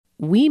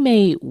We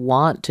may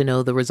want to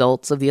know the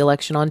results of the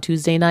election on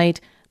Tuesday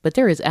night, but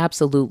there is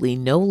absolutely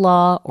no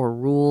law or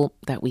rule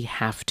that we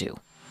have to.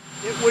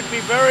 It would be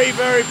very,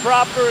 very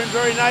proper and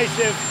very nice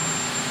if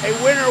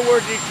a winner were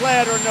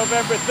declared on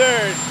November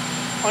 3rd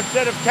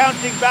instead of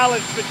counting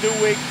ballots for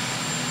 2 weeks,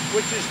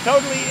 which is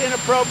totally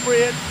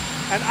inappropriate,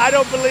 and I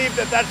don't believe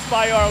that that's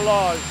by our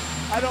laws.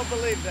 I don't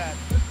believe that.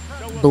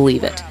 So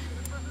believe it.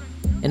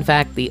 In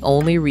fact, the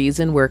only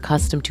reason we're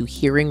accustomed to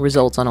hearing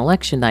results on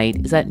election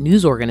night is that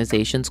news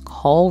organizations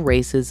call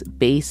races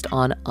based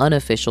on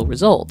unofficial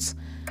results.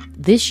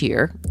 This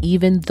year,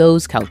 even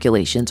those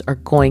calculations are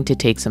going to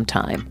take some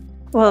time.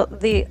 Well,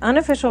 the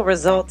unofficial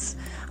results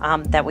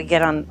that we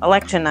get on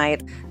election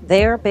night,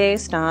 they are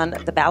based on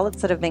the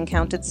ballots that have been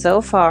counted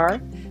so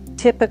far,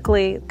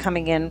 typically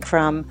coming in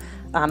from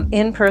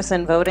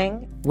in-person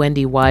voting.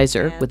 Wendy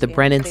Weiser with the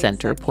Brennan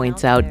Center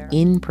points out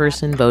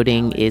in-person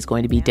voting is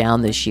going to be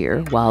down this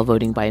year, while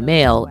voting by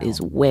mail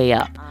is way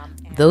up.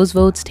 Those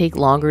votes take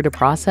longer to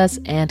process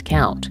and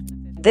count.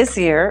 This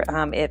year,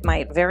 it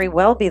might very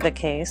well be the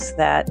case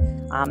that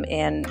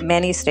in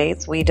many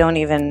states, we don't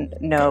even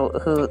know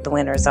who the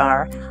winners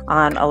are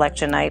on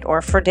election night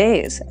or for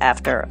days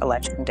after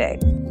Election Day.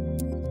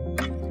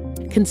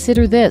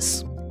 Consider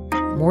this.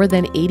 More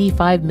than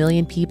 85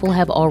 million people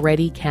have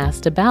already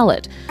cast a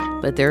ballot,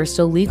 but there are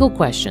still legal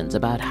questions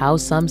about how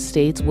some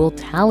states will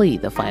tally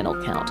the final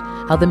count,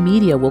 how the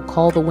media will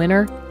call the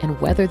winner,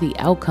 and whether the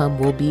outcome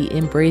will be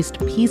embraced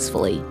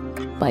peacefully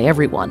by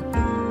everyone.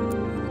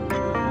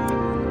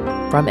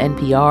 From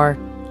NPR,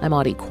 I'm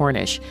Audie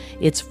Cornish.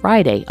 It's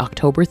Friday,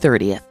 October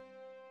 30th.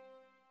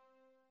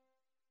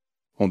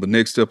 On the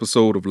next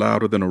episode of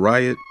Louder Than a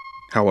Riot,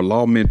 how a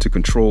law meant to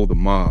control the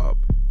mob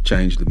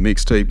changed the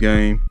mixtape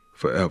game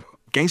forever.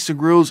 Gangsta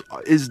Grills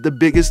is the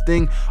biggest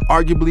thing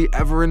arguably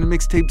ever in the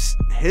mixtape's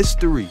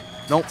history.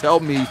 Don't tell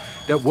me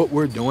that what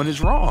we're doing is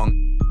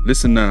wrong.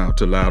 Listen now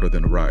to Louder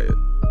Than a Riot,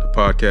 the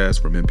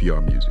podcast from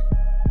NPR Music.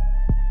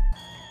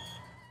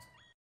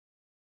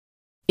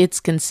 It's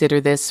Consider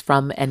This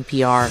from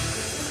NPR.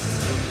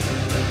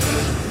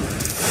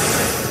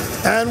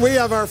 And we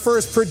have our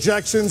first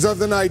projections of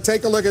the night.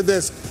 Take a look at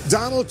this.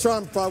 Donald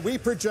Trump, we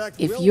project...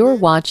 If you're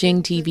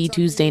watching TV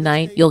Tuesday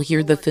night, you'll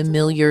hear the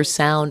familiar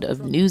sound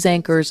of news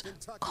anchors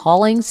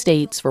calling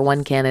states for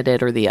one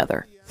candidate or the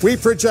other. We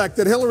project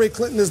that Hillary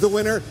Clinton is the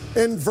winner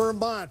in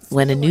Vermont.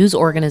 When a news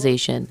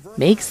organization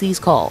makes these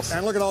calls,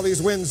 and look at all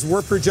these wins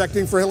we're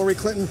projecting for Hillary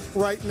Clinton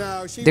right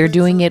now. They're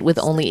doing it with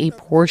only a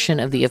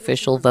portion of the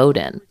official vote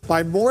in.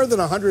 By more than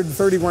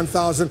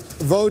 131,000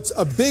 votes,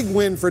 a big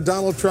win for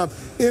Donald Trump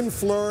in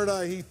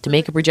Florida. To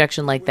make a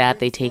projection like that,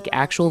 they take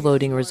actual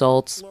voting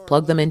results,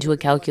 plug them into a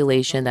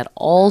calculation that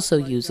also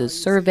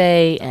uses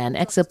survey and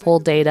exit poll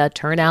data,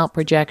 turnout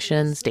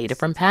projections, data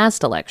from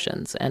past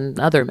elections, and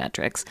other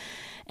metrics.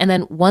 And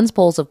then once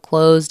polls have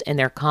closed and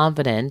they're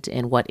confident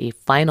in what a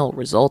final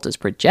result is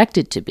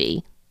projected to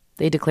be,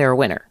 they declare a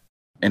winner.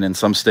 And in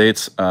some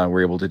states,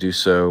 we're able to do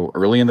so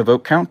early in the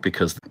vote count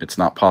because it's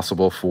not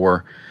possible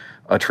for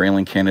a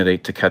trailing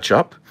candidate to catch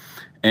up.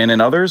 And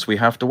in others, we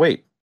have to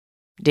wait.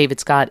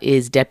 David Scott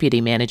is deputy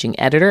managing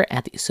editor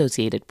at the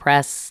Associated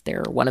Press.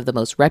 They're one of the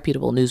most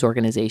reputable news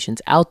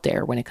organizations out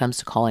there when it comes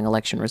to calling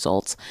election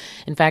results.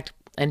 In fact,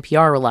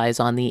 NPR relies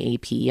on the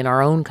AP in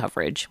our own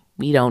coverage.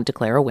 We don't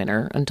declare a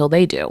winner until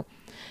they do.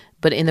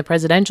 But in the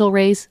presidential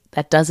race,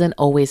 that doesn't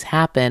always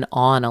happen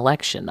on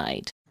election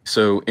night.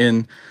 So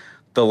in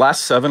the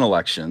last 7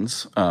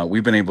 elections,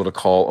 we've been able to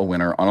call a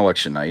winner on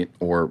election night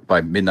or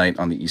by midnight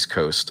on the East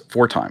Coast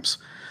 4 times.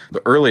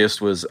 The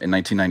earliest was in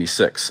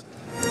 1996.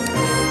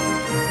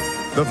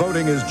 The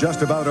voting is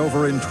just about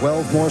over in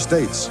 12 more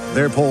states.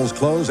 Their polls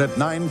close at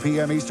 9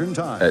 p.m. Eastern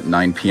Time. At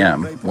 9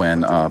 p.m.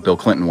 when Bill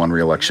Clinton won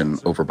re-election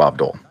over Bob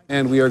Dole.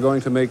 And we are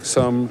going to make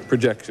some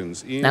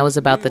projections. That was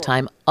about the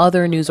time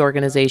other news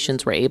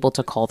organizations were able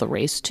to call the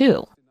race,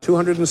 too.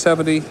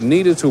 270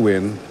 needed to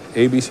win.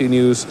 ABC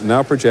News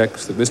now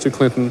projects that Mr.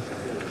 Clinton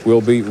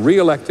will be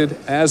re-elected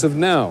as of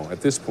now,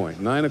 at this point,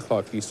 9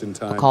 o'clock Eastern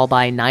Time. A call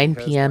by 9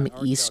 p.m.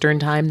 Eastern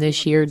Time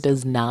this year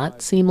does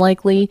not seem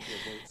likely.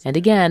 And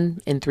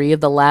again, in 3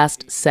 of the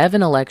last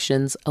 7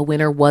 elections, a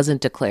winner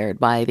wasn't declared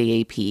by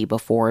the AP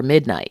before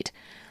midnight.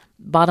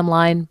 Bottom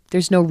line,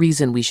 there's no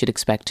reason we should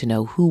expect to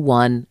know who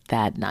won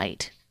that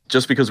night.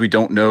 Just because we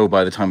don't know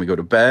by the time we go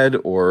to bed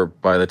or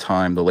by the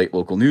time the late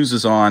local news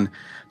is on,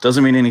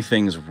 doesn't mean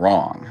anything's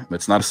wrong.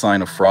 It's not a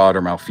sign of fraud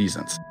or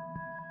malfeasance.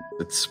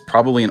 It's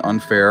probably an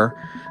unfair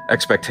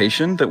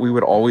expectation that we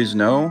would always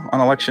know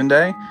on Election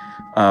Day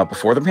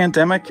before the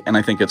pandemic, and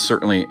I think it's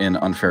certainly an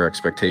unfair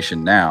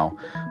expectation now,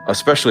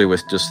 especially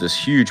with just this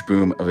huge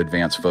boom of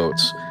advance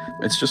votes.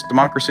 It's just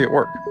democracy at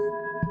work.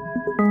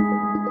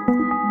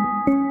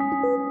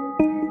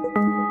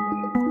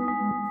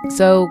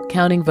 So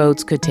counting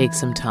votes could take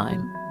some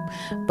time.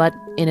 But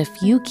in a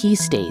few key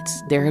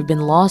states, there have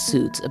been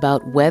lawsuits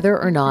about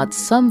whether or not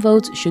some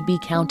votes should be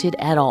counted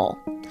at all.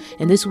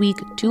 And this week,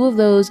 2 of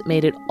those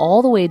made it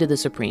all the way to the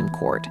Supreme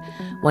Court.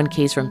 One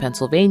case from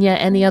Pennsylvania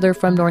and the other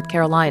from North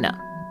Carolina.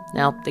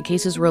 Now, the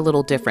cases were a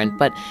little different,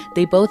 but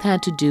they both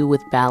had to do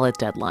with ballot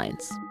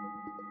deadlines.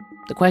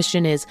 The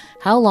question is,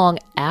 how long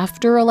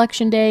after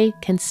Election Day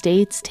can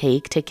states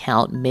take to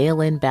count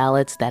mail-in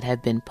ballots that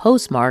have been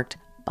postmarked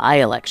by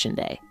Election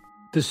Day?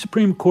 The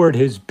Supreme Court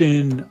has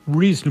been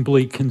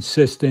reasonably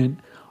consistent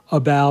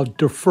about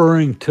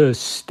deferring to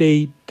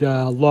state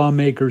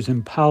lawmakers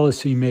and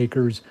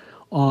policymakers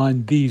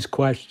on these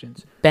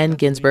questions. Ben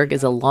Ginsberg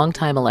is a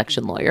longtime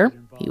election lawyer.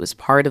 He was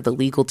part of the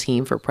legal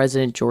team for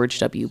President George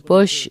W.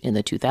 Bush in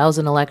the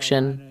 2000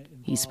 election.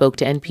 He spoke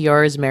to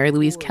NPR's Mary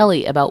Louise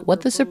Kelly about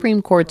what the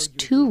Supreme Court's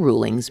two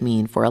rulings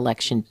mean for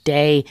Election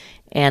Day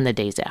and the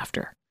days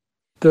after.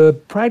 The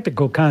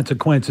practical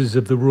consequences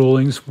of the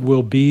rulings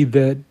will be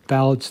that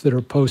ballots that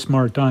are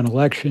postmarked on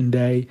Election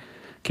Day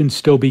can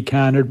still be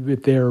counted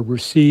if they're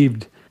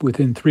received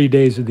within 3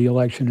 days of the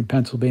election in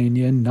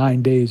Pennsylvania and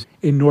 9 days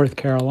in North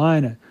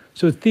Carolina.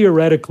 So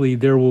theoretically,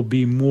 there will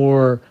be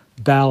more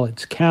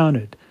ballots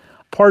counted.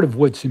 Part of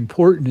what's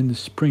important in the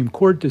Supreme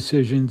Court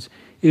decisions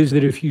is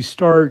that if you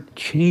start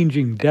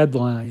changing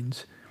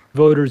deadlines,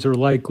 voters are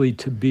likely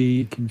to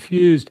be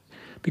confused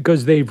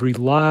because they've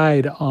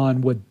relied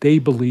on what they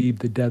believe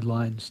the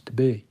deadlines to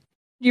be.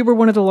 You were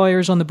one of the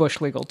lawyers on the Bush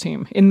legal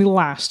team in the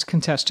last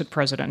contested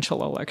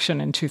presidential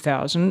election in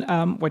 2000,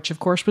 which, of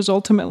course, was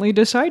ultimately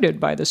decided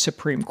by the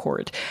Supreme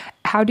Court.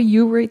 How do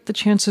you rate the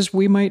chances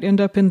we might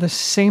end up in the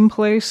same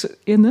place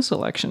in this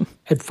election?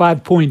 At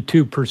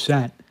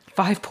 5.2%.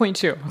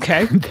 5.2,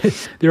 okay.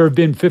 There have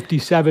been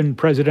 57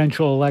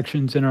 presidential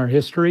elections in our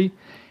history.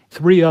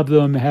 3 of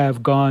them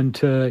have gone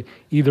to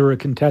either a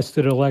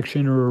contested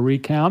election or a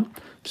recount.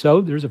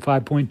 So there's a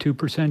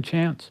 5.2%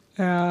 chance.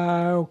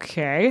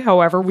 Okay.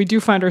 However, we do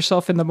find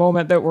ourselves in the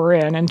moment that we're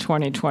in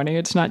 2020.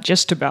 It's not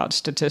just about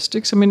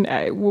statistics. I mean,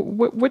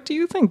 what do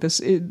you think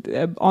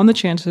on the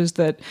chances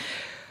that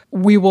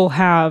we will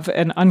have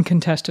an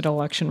uncontested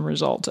election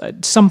result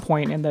at some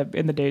point in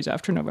the days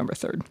after November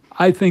 3rd?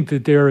 I think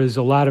that there is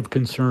a lot of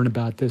concern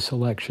about this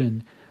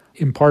election,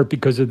 in part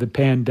because of the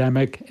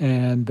pandemic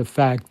and the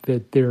fact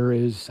that there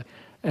is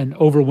an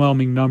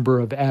overwhelming number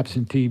of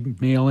absentee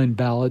mail-in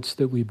ballots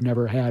that we've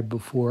never had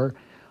before.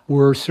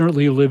 We're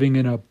certainly living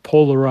in a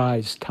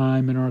polarized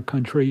time in our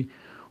country,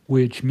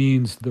 which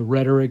means the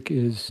rhetoric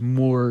is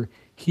more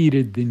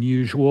heated than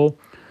usual.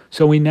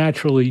 So we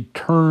naturally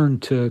turn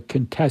to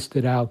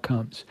contested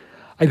outcomes.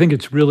 I think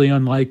it's really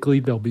unlikely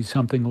there'll be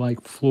something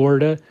like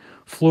Florida.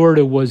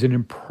 Florida was an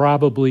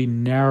improbably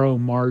narrow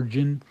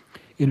margin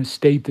in a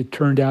state that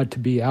turned out to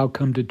be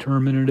outcome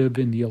determinative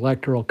in the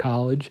Electoral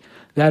College.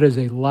 That is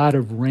a lot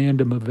of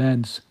random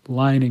events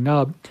lining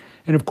up.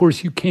 And of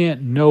course, you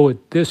can't know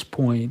at this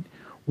point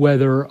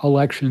whether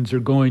elections are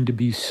going to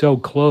be so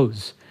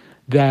close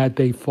that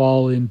they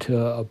fall into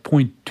a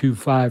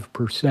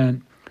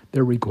 0.25%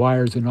 that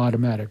requires an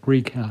automatic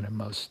recount in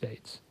most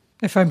states.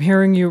 If I'm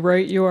hearing you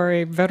right, you are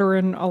a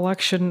veteran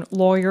election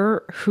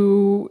lawyer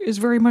who is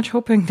very much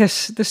hoping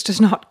this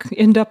does not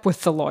end up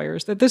with the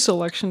lawyers, that this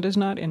election does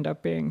not end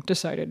up being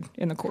decided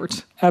in the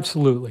courts.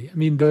 Absolutely. I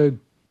mean, the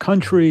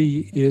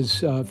country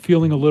is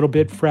feeling a little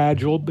bit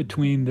fragile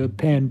between the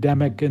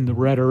pandemic and the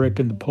rhetoric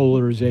and the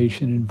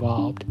polarization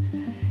involved.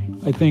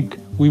 I think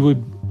we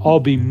would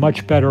all be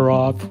much better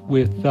off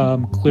with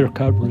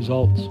clear-cut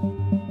results.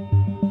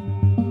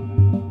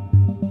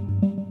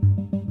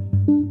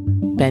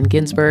 Ben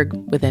Ginsberg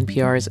with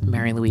NPR's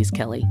Mary Louise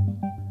Kelly.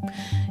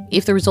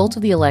 If the results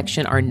of the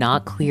election are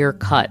not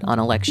clear-cut on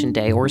Election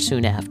Day or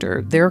soon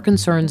after, there are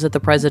concerns that the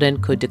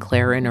president could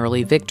declare an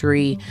early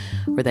victory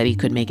or that he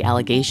could make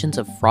allegations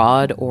of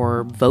fraud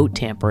or vote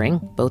tampering,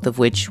 both of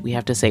which, we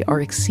have to say,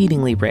 are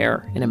exceedingly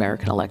rare in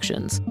American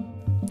elections.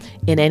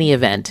 In any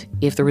event,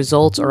 if the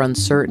results are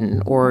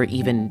uncertain or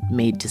even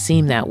made to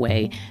seem that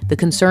way, the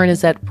concern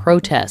is that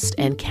protest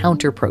and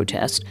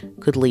counter-protest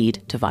could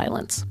lead to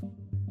violence.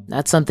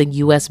 That's something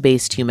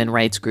U.S.-based human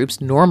rights groups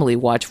normally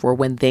watch for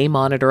when they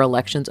monitor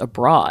elections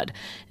abroad.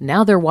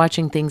 Now they're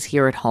watching things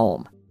here at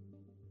home.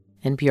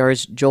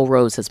 NPR's Joel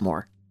Rose has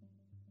more.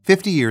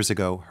 50 years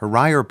ago,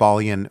 Harayar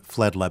Balian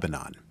fled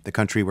Lebanon, the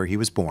country where he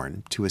was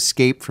born, to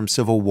escape from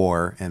civil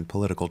war and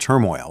political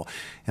turmoil,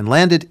 and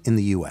landed in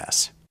the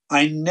U.S.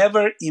 I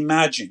never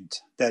imagined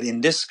that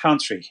in this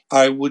country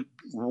I would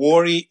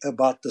worry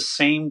about the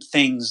same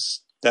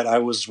things that I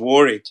was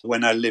worried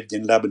when I lived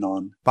in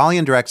Lebanon.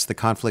 Balian directs the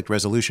conflict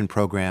resolution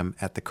program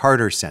at the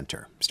Carter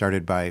Center,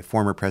 started by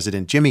former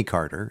President Jimmy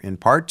Carter, in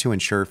part to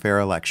ensure fair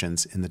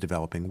elections in the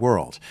developing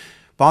world.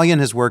 Balian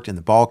has worked in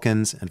the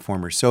Balkans and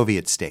former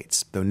Soviet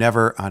states, though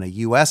never on a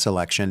U.S.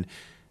 election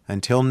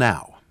until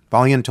now.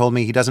 Balian told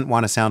me he doesn't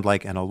want to sound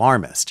like an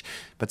alarmist,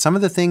 but some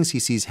of the things he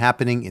sees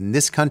happening in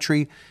this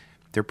country,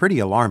 they're pretty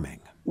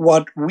alarming.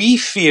 What we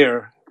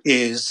fear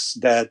is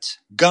that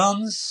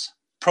guns,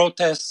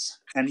 protests,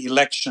 and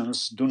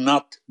elections do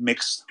not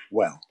mix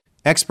well.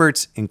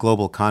 Experts in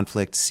global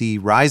conflict see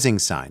rising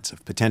signs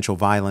of potential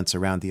violence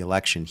around the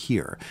election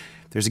here.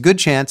 There's a good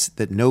chance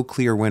that no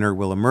clear winner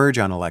will emerge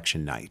on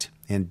election night,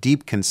 and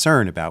deep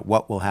concern about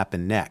what will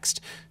happen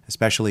next,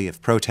 especially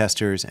if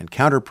protesters and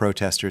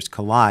counter-protesters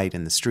collide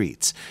in the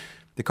streets.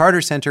 The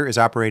Carter Center is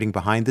operating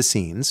behind the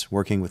scenes,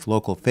 working with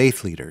local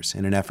faith leaders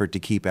in an effort to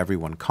keep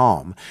everyone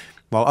calm,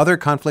 while other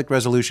conflict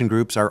resolution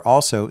groups are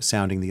also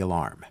sounding the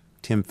alarm.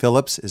 Tim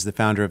Phillips is the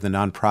founder of the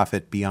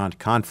nonprofit Beyond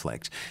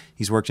Conflict.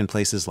 He's worked in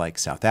places like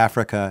South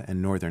Africa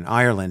and Northern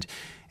Ireland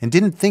and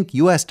didn't think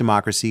U.S.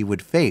 democracy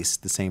would face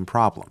the same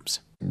problems.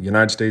 The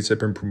United States have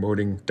been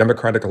promoting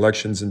democratic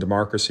elections and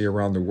democracy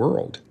around the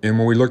world. And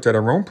when we looked at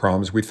our own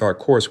problems, we thought, of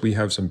course, we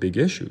have some big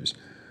issues.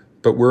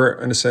 But we're,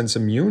 in a sense,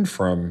 immune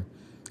from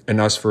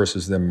an us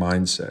versus them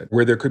mindset,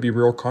 where there could be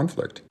real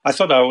conflict. I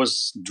thought I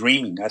was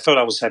dreaming. I thought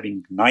I was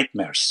having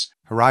nightmares.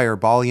 Harayer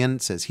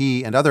Balian says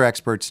he and other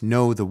experts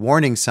know the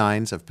warning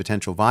signs of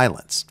potential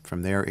violence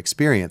from their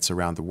experience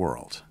around the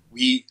world.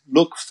 We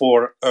look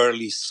for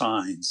early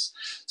signs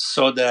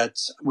so that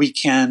we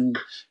can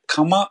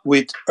come up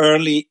with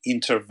early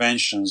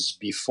interventions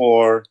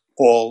before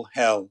all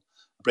hell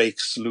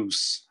breaks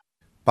loose.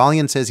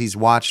 Balian says he's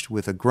watched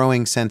with a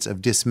growing sense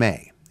of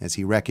dismay as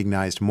he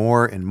recognized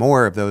more and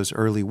more of those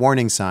early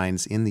warning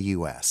signs in the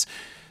U.S.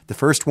 The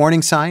first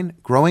warning sign,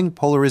 growing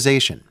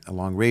polarization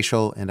along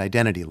racial and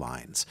identity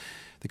lines.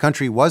 The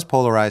country was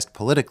polarized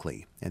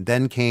politically, and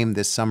then came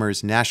this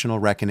summer's national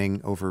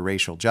reckoning over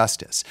racial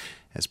justice,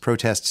 as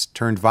protests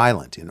turned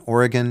violent in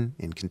Oregon,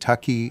 in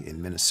Kentucky,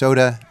 in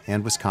Minnesota,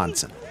 and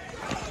Wisconsin.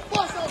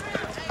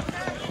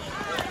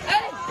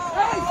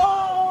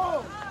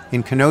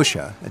 In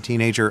Kenosha, a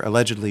teenager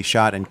allegedly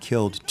shot and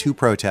killed 2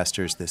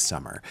 protesters this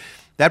summer.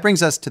 That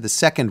brings us to the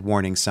second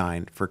warning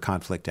sign for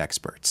conflict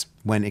experts,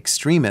 when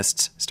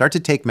extremists start to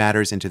take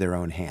matters into their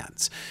own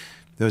hands.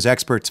 Those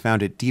experts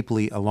found it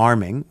deeply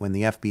alarming when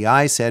the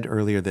FBI said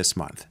earlier this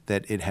month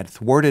that it had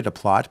thwarted a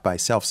plot by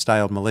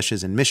self-styled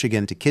militias in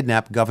Michigan to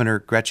kidnap Governor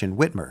Gretchen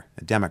Whitmer,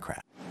 a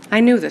Democrat. I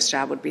knew this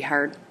job would be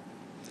hard,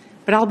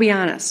 but I'll be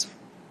honest,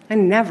 I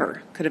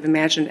never could have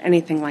imagined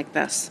anything like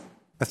this.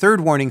 A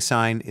third warning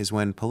sign is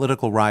when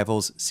political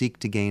rivals seek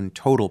to gain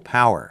total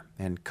power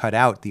and cut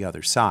out the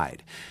other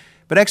side.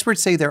 But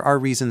experts say there are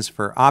reasons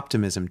for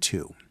optimism,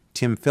 too.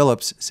 Tim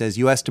Phillips says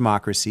U.S.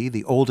 democracy,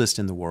 the oldest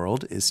in the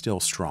world, is still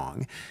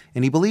strong,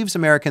 and he believes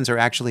Americans are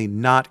actually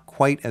not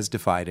quite as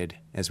divided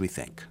as we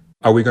think.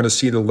 Are we going to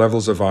see the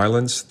levels of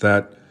violence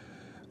that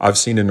I've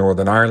seen in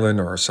Northern Ireland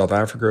or South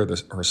Africa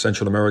or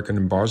Central America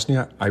and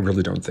Bosnia? I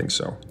really don't think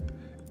so.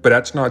 But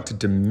that's not to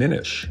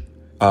diminish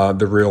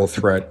the real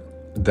threat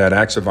that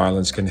acts of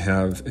violence can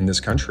have in this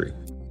country.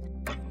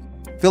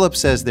 Phillips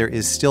says there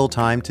is still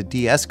time to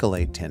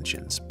de-escalate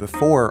tensions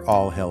before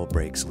all hell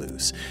breaks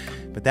loose.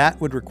 But that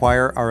would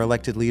require our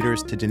elected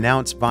leaders to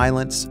denounce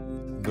violence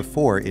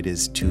before it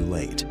is too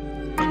late.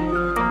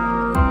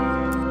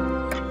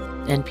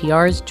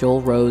 NPR's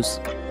Joel Rose.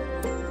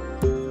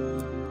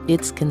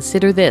 It's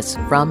Consider This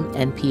from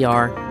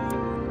NPR.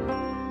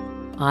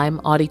 I'm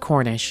Audie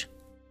Cornish.